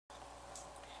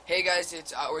Hey guys,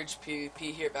 it's Outrage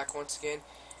PvP here back once again,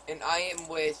 and I am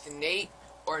with Nate,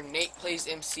 or Nate Plays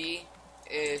MC.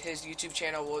 His YouTube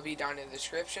channel will be down in the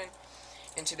description.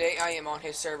 And today I am on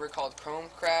his server called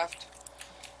Chromekraft.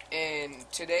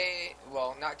 And today,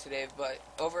 well, not today, but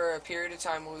over a period of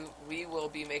time, we will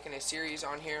be making a series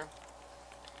on here,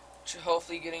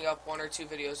 hopefully getting up 1 or 2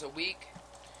 videos a week.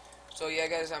 So yeah,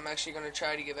 guys, I'm actually going to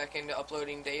try to get back into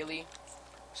uploading daily.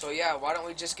 So yeah, why don't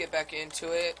we just get back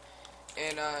into it?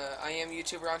 And I am a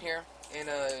YouTuber on here, and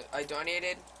I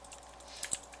donated.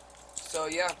 So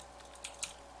yeah,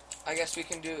 I guess we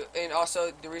can do. And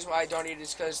also, the reason why I donated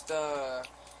is because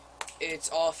it's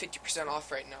all 50% off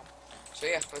right now. So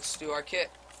yeah, let's do our kit.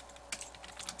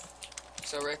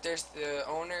 So right there's the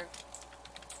owner.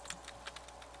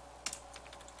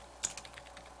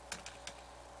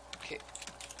 Kit,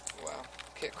 wow,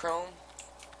 Kit Chrome.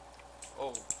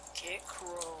 Oh, Kit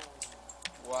Chrome.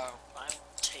 wow. I will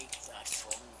take that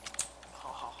from you. Ha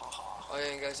ha ha ha. Oh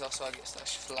yeah, and guys, also I get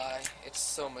 /fly. It's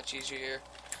so much easier.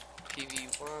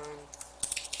 PV1.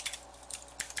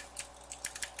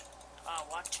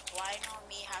 What? Why not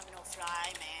me have no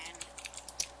fly,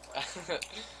 man?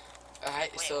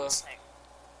 Alright, Wait, so 1 sec.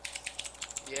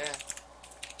 yeah.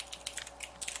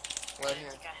 I don't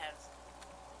think I have.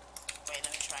 Wait,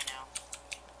 let me try now.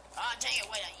 Ah, dang it!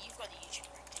 Wait, you've got the YouTube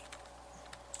thing.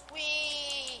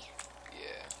 Whee!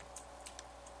 Yeah.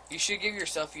 You should give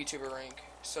yourself YouTuber rank.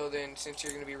 So then, since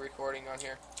you're gonna be recording on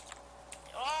here.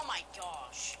 Oh my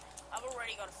gosh! I've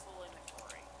already got a full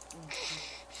inventory.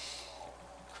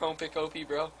 Chrome pick OP,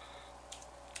 bro.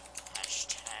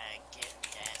 Hashtag give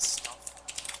that stuff.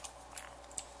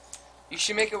 You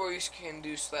should make it where you can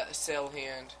do sell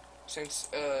hand, since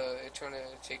it's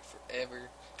gonna take forever.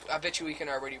 I bet you we can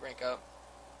already rank up.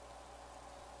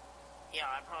 Yeah,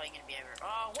 I'm probably gonna be able.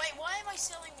 Oh wait, why am I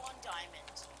selling 1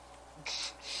 diamond?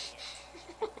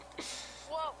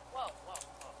 Whoa, whoa, whoa,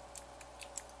 whoa.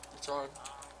 What's wrong?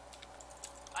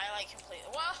 I like completely.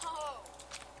 Whoa,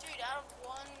 dude! Out of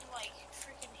 1 like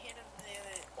freaking hit of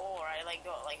the ore, I like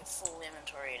got like a full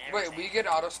inventory and everything. Wait, we get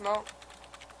auto smelt?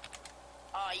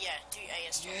 Yeah, do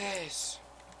AS. Yes.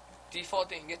 Default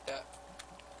didn't get that.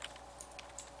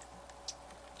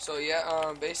 So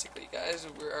yeah, basically, guys,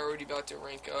 we're already about to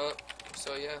rank up.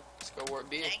 So yeah, let's go warp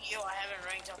B. Thank you. I haven't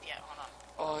ranked up yet. Hold on.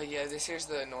 Oh yeah, this here's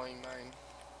the annoying mine.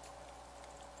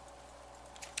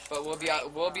 But we'll be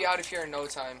out. We'll be out of here in no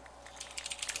time.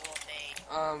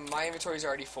 My inventory's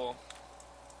already full.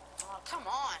 Oh come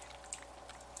on!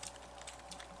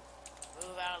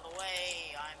 Move out of the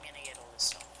way. I'm gonna get all this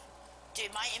stuff.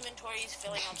 Dude, my inventory is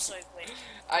filling up so quick.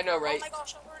 I know, right? Oh my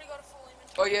gosh, I've already got a full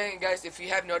inventory. Oh yeah, and guys, if you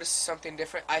have noticed something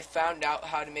different, I found out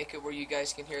how to make it where you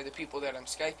guys can hear the people that I'm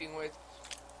Skyping with.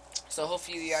 So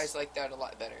hopefully you guys like that a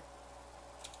lot better.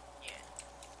 Yeah.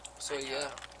 So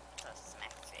yeah. That's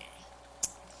nasty.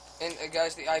 And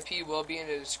guys, the IP will be in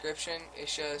the description.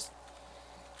 It's just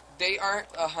they aren't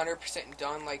 100%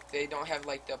 done. Like they don't have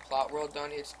like the plot world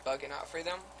done. It's bugging out for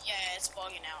them. Yeah, it's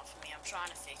bugging out for me. I'm trying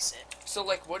to fix it. So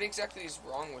like, what exactly is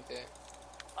wrong with it?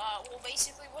 Well,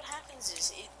 basically what happens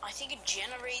is, I think it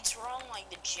generates wrong, like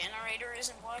the generator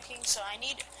isn't working, so I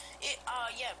need it,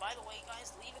 yeah, by the way,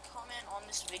 guys, leave a comment on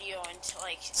this video and,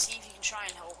 like, see if you can try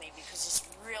and help me, because it's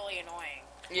really annoying.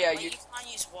 Yeah, like, you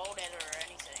can't use world editor or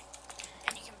anything,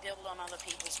 and you can build on other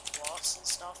people's plots and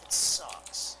stuff, it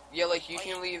sucks. Yeah, like, you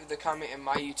can leave the comment in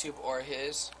my YouTube or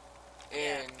his,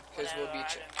 and, because yeah, we'll be, I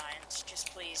don't mind,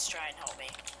 just please try and help me.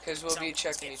 Because we'll be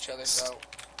checking each other out.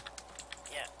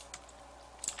 Yeah.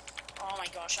 Oh my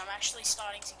gosh, I'm actually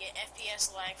starting to get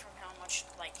FPS lag from how much,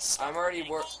 like, stuff I'm already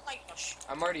Oh my gosh.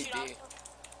 I'm already Dude, B.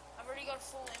 I've already got a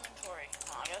full inventory.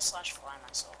 Oh, I gotta /fly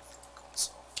myself.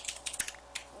 Console.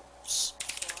 Oops.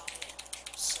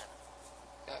 7.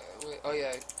 Oh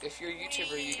yeah, if you're a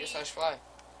YouTuber, you get /fly.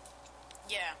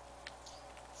 Yeah.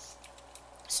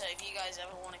 So if you guys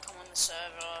ever want to come on the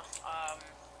server,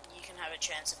 you can have a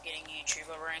chance of getting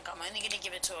YouTuber rank. I'm only gonna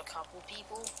give it to a couple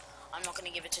people. I'm not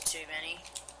gonna give it to too many.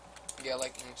 Yeah,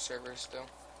 like in servers still.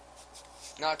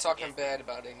 Not talking bad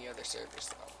about any other servers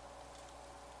though.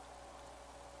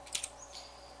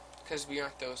 Because we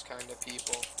aren't those kind of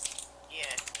people.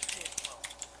 Yeah.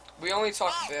 We only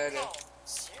talk bad. Oh,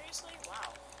 seriously?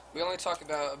 Wow. We only talk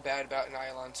bad about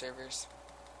Nylon servers.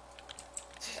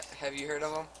 Have you heard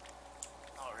of them?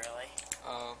 Not really.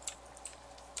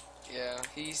 Yeah,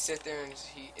 he sit there and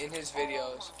in his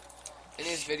videos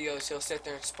he'll sit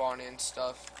there and spawn in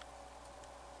stuff.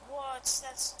 What?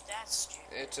 That's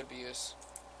stupid. It's abuse.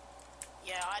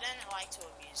 Yeah, I don't like to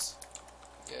abuse.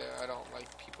 Yeah, I don't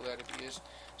like people that abuse.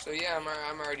 So yeah, I'm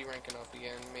already ranking up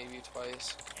again, maybe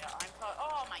twice. Yeah,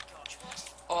 oh my gosh,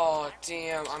 what? Oh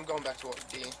damn, I'm going back to Warp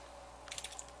D.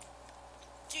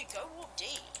 Dude, go Warp D.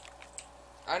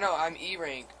 I know, I'm E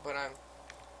rank, but I'm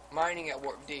mining at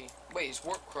Warp D. Wait, is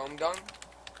Warp Chrome done?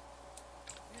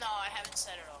 No, I haven't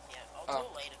set it off yet. I'll do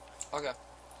it later. Okay.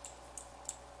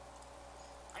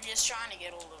 I'm just trying to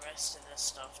get all the rest of this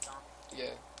stuff done.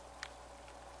 Yeah.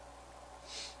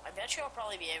 I bet you I'll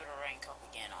probably be able to rank up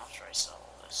again after I sell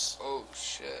all this. Oh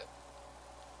shit.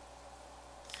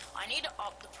 I need to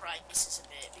up the prices a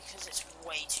bit because it's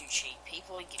way too cheap.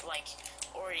 People get like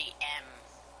already M.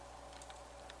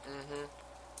 Mhm.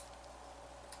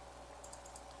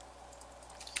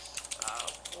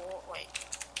 Wait.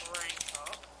 Rank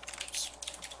up. Oops.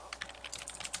 Rank up.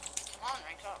 Come on,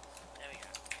 rank up. There we go.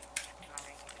 Can I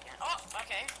rank up again? Oh,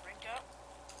 okay. Rank up.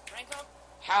 Rank up.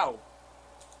 How?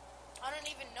 I don't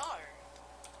even know.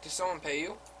 Did someone pay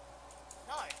you?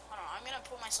 No. Hold on. I'm gonna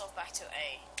pull myself back to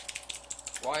A.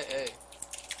 Why A?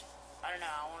 I don't know.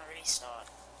 I want to restart.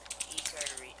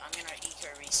 I'm gonna eco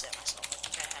reset myself. I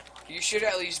think I had money. You should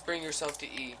at least bring yourself to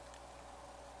E.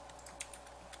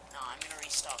 No, I'm gonna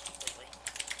restart completely.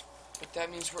 But that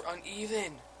means we're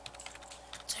uneven.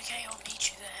 It's okay. I'll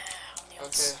meet you there on the other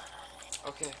Okay. side.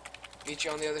 Okay. Meet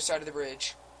you on the other side of the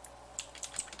bridge.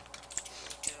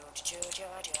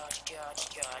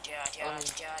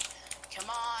 Come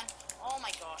on. Oh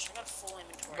my gosh, I got a full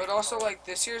inventory. But also, like,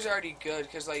 this year's already good,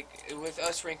 because, like, with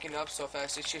us ranking up so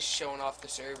fast, it's just showing off the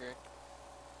server.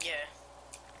 Yeah.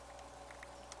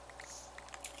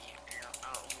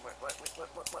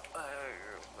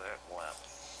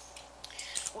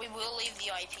 We will leave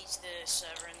the IP to the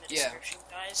server in the description,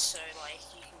 guys, so, like,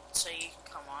 you can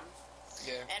come on.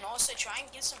 Yeah. And also try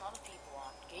and get some other people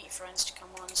on. Get your friends to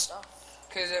come on and stuff.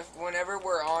 Because whenever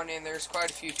we're on, and there's quite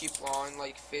a few people on,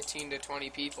 like 15 to 20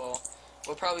 people,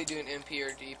 we'll probably do an MP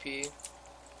or DP.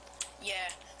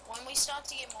 Yeah, when we start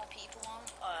to get more people on,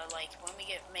 like when we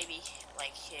get maybe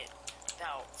like hit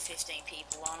about 15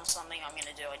 people on or something, I'm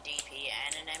gonna do a DP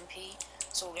and an MP.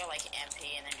 So we'll go like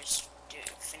MP and then just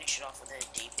finish it off with a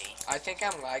DP. I think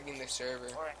I'm lagging the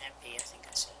server. Or an MP, I think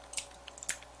I said.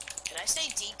 Did I say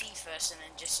DP first and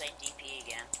then just say DP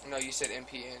again? No, you said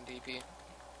MP and DP.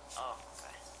 Oh,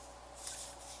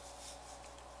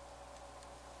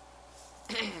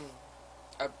 okay.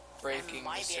 I'm breaking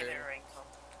the server.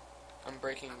 I'm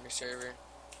breaking your server.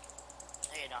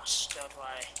 Don't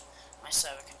worry. My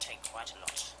server can take quite a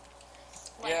lot.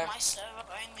 Like, Yeah. my server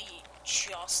only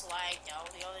just lagged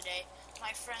out the other day.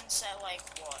 My friend said, like,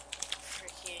 what?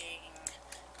 Freaking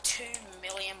 2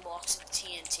 million blocks of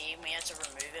TNT, and we had to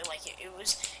remove it. Like, it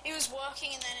was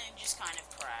working, and then it just kind of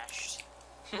crashed.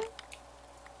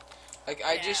 Like,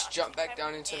 I just jumped back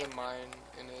down into the mine,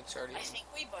 and it's already... I think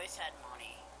we both had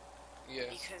money. Yeah.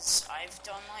 Because I've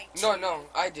done, like, No,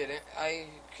 I didn't.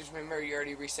 Because remember, you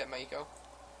already reset my eco.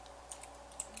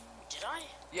 Did I?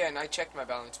 Yeah, and I checked my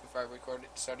balance before I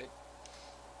started.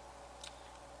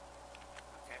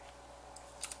 Okay.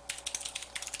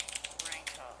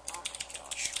 Rank up. Oh my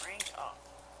gosh, rank up.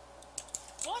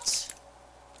 What?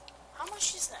 How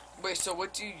much is that? Wait, so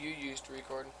what do you use to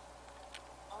record?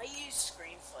 I use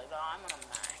ScreenFlow, but I'm on a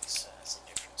Mac, so that's a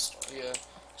different story. Yeah,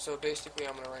 so basically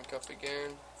I'm gonna rank up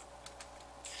again.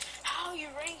 How are you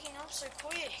ranking up so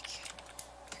quick?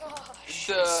 Gosh.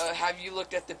 Have you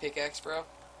looked at the pickaxe, bro?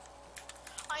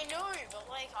 I know, but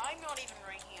like, I'm not even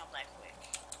ranking up that quick.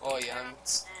 Oh I yeah. don't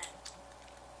understand.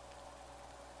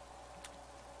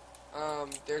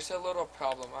 There's a little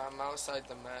problem. I'm outside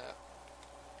the map.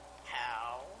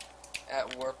 How?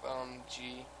 At warp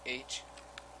GH.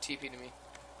 TP to me.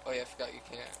 Oh yeah, I forgot you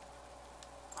can't.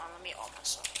 Let me off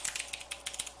myself.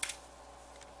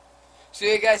 So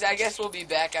yeah, guys, I guess we'll be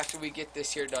back after we get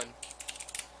this here done.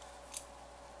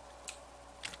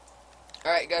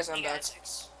 Alright, guys, I'm back.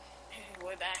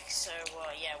 We're back, so,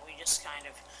 yeah, we just kind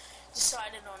of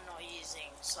decided on not using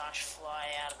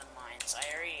 /fly out of the mines. I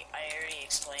already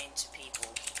explained to people.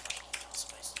 You're not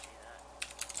supposed to do that.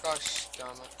 Gosh, damn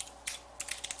it.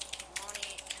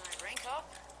 Money, can I rank up?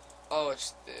 Oh,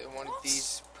 it's one of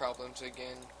these problems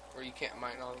again, where you can't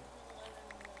mine all. 11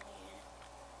 million.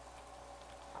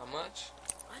 How much?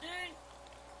 I don't...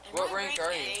 What rank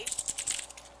are you?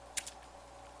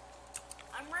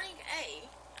 I'm rank A.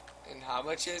 And how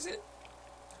much is it?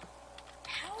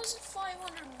 How is it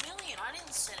 500 million? I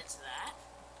didn't set it to that.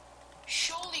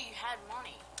 Surely you had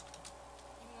money.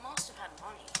 You must have had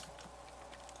money.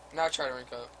 Now try to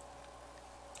rank up.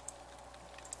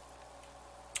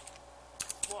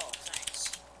 Whoa,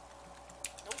 thanks.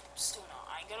 Nope, still not.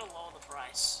 I gotta lower the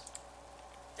price.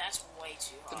 That's way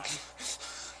too high.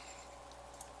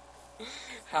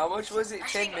 How much was it?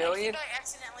 10 million? I think I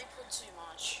accidentally put too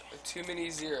much. Too many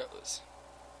zeros.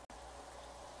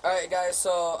 Alright guys,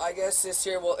 so I guess this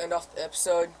here will end off the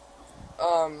episode.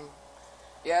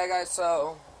 Yeah guys,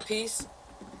 so peace.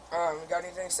 Got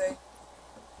anything to say?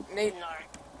 Nate? No,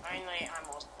 only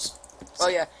I'm lost. Oh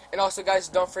yeah, and also guys,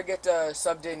 don't forget to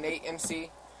sub to Nate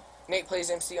MC. Nate Plays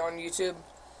MC on YouTube,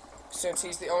 since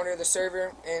he's the owner of the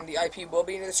server, and the IP will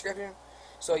be in the description.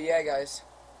 So yeah guys,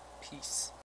 peace.